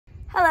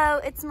Hello,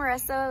 it's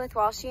Marissa with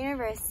Walsh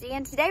University,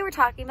 and today we're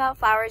talking about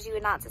flowers you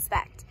would not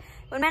suspect.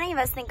 When many of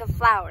us think of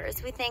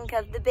flowers, we think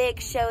of the big,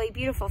 showy,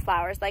 beautiful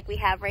flowers like we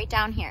have right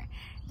down here.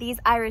 These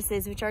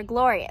irises, which are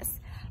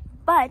glorious.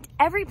 But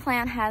every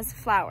plant has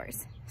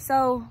flowers.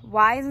 So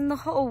why isn't the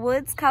whole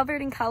woods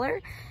covered in color?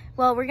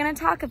 Well, we're going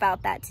to talk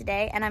about that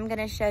today, and I'm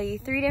going to show you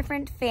 3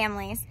 different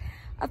families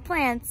of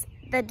plants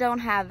that don't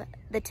have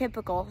the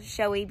typical,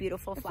 showy,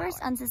 beautiful flower. The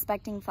first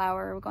unsuspecting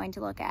flower we're going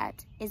to look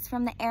at is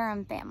from the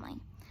arum family.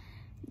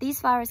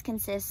 These flowers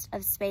consist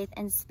of spathe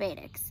and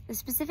spadix. The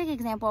specific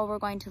example we're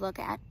going to look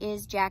at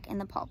is Jack in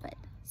the Pulpit.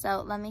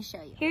 So let me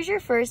show you. Here's your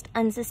first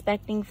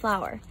unsuspecting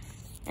flower.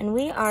 And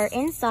we are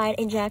inside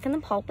a Jack in the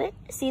Pulpit.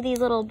 See these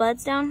little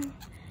buds down?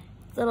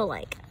 Little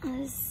like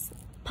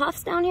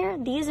puffs down here?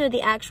 These are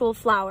the actual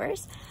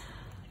flowers.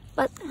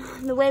 But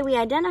the way we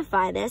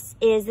identify this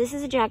is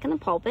a Jack in the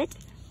Pulpit.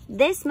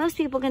 This most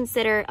people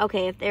consider,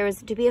 okay, if there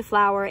was to be a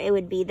flower, it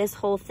would be this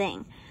whole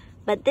thing.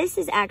 But this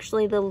is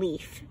actually the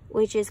leaf,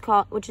 which is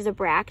a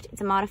bract.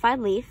 It's a modified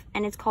leaf,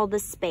 and it's called the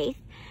spathe.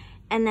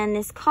 And then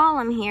this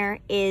column here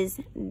is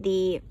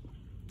the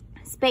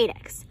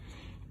spadix.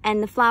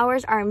 And the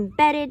flowers are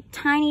embedded,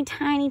 tiny,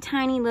 tiny,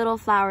 tiny little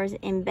flowers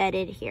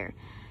embedded here.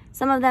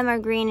 Some of them are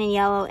green and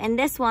yellow, and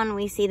this one,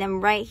 we see them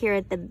right here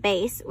at the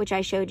base, which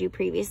I showed you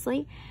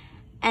previously.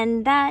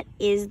 And that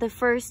is the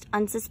first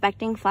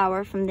unsuspecting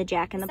flower from the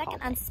Jack in the Pulpit. The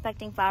second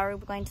unsuspecting flower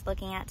we're going to be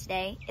looking at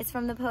today is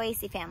from the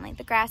Poaceae family,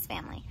 the grass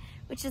family,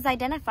 which is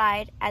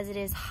identified as it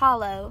is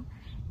hollow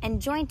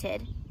and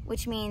jointed,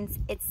 which means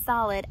it's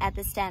solid at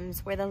the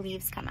stems where the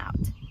leaves come out.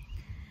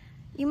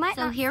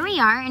 So here we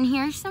are, and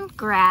here's some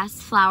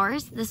grass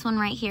flowers. This one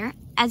right here,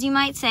 as you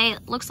might say,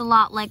 it looks a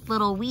lot like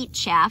little wheat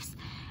shafts,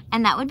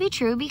 and that would be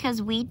true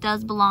because wheat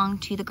does belong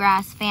to the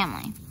grass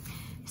family.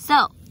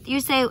 So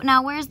you say,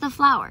 now where's the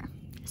flower?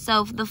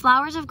 So the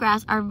flowers of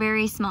grass are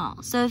very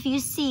small. So if you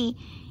see,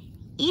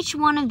 each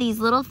one of these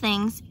little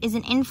things is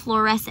an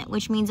inflorescent,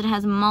 which means it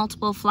has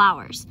multiple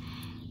flowers.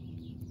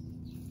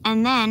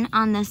 And then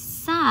on the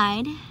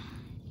side,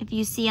 if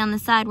you see on the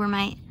side where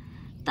my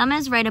thumb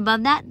is right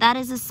above that, that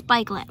is a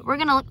spikelet. We're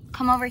gonna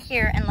come over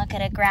here and look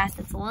at a grass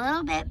that's a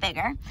little bit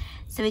bigger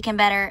so we can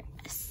better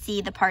see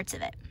the parts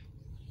of it.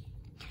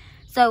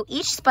 So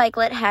each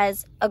spikelet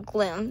has a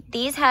glume.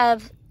 These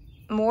have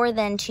more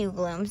than 2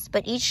 glooms,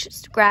 but each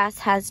grass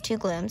has 2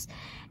 glooms,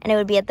 and it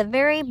would be at the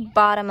very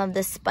bottom of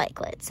the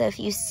spikelet. So if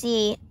you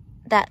see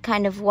that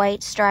kind of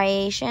white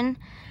striation,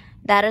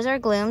 that is our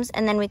glooms,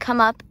 and then we come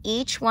up,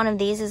 each one of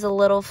these is a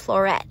little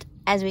floret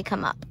as we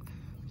come up.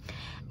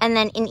 And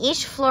then in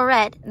each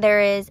floret,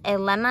 there is a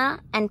lemma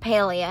and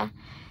palea.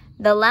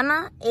 The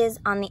lemma is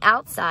on the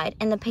outside,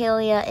 and the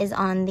palea is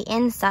on the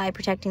inside,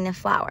 protecting the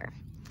flower.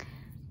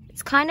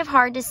 It's kind of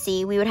hard to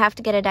see. We would have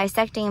to get a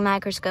dissecting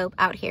microscope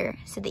out here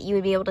so that you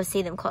would be able to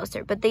see them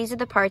closer. But these are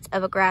the parts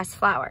of a grass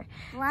flower.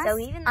 So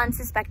even the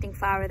unsuspecting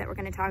flower that we're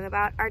going to talk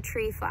about are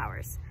tree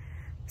flowers.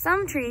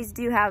 Some trees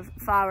do have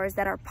flowers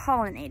that are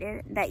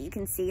pollinated that you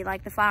can see,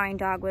 like the flowering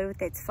dogwood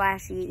with its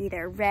flashy,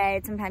 either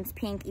red, sometimes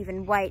pink,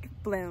 even white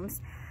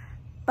blooms.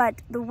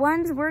 But the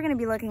ones we're going to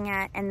be looking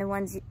at, and the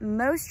ones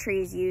most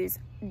trees use,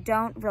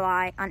 don't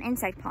rely on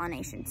insect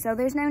pollination. So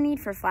there's no need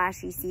for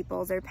flashy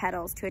sepals or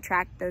petals to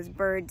attract those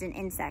birds and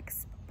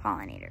insects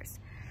pollinators.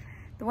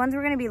 The ones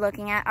we're going to be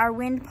looking at are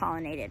wind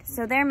pollinated.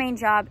 So their main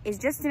job is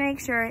just to make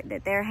sure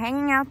that they're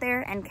hanging out there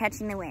and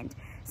catching the wind.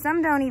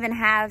 Some don't even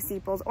have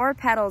sepals or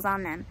petals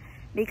on them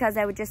because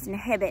that would just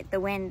inhibit the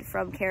wind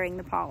from carrying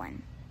the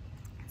pollen.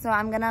 So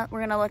we're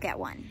gonna look at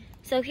one.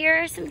 So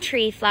here are some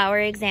tree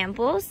flower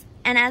examples.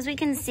 And as we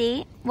can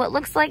see, what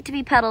looks like to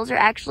be petals are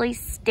actually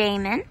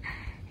stamen,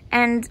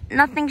 and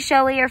nothing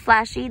showy or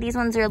flashy. These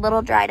ones are a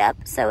little dried up,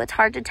 so it's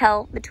hard to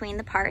tell between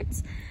the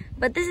parts.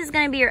 But this is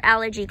going to be your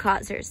allergy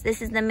causers.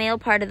 This is the male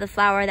part of the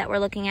flower that we're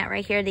looking at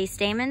right here, these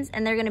stamens,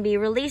 and they're going to be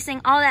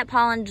releasing all that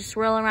pollen to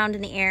swirl around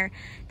in the air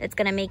that's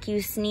going to make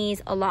you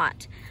sneeze a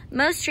lot.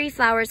 Most tree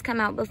flowers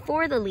come out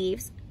before the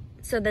leaves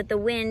so that the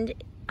wind,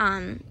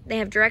 they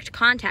have direct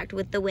contact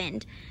with the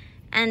wind.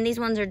 And these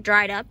ones are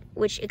dried up,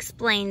 which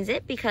explains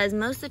it because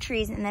most of the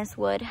trees in this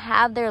wood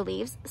have their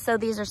leaves. So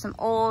these are some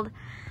old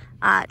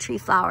tree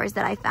flowers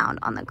that I found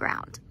on the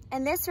ground.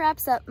 And this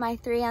wraps up my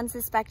 3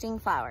 unsuspecting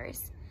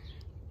flowers.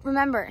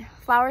 Remember,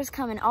 flowers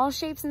come in all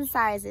shapes and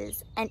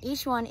sizes, and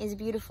each one is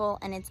beautiful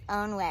in its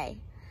own way.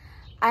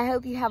 I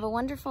hope you have a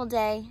wonderful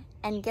day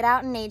and get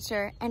out in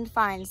nature and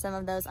find some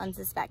of those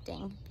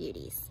unsuspecting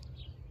beauties.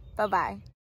 Bye-bye.